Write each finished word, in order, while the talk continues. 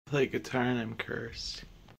Play guitar and I'm cursed.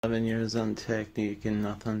 11 years on technique and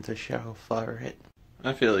nothing to show for it.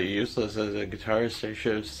 I feel useless as a guitarist. I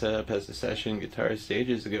should have set up as a session guitarist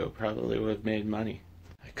ages ago. Probably would have made money.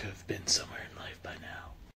 I could have been somewhere in life by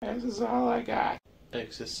now. This is all I got.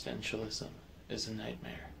 Existentialism is a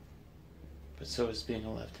nightmare. But so is being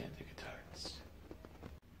a left-handed guitarist.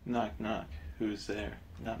 Knock knock. Who's there?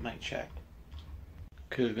 Not my check.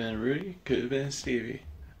 Could have been Rudy, could have been Stevie.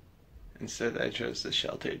 Instead I chose the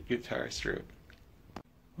sheltered guitarist route.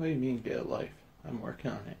 What do you mean get a life? I'm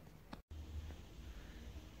working on it.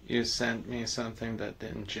 You sent me something that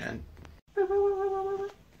didn't gent. I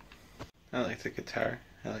like the guitar.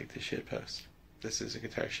 I like the shitpost. This is a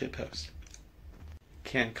guitar shitpost.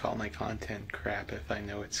 Can't call my content crap if I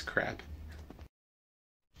know it's crap.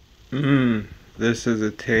 This is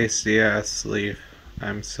a tasty ass leaf.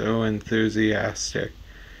 I'm so enthusiastic.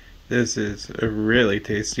 This is a really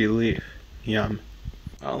tasty leaf. Yum.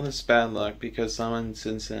 All this bad luck because someone in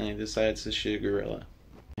Cincinnati decides to shoot a gorilla.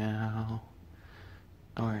 Now,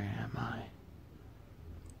 where am I?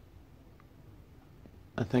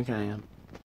 I think I am.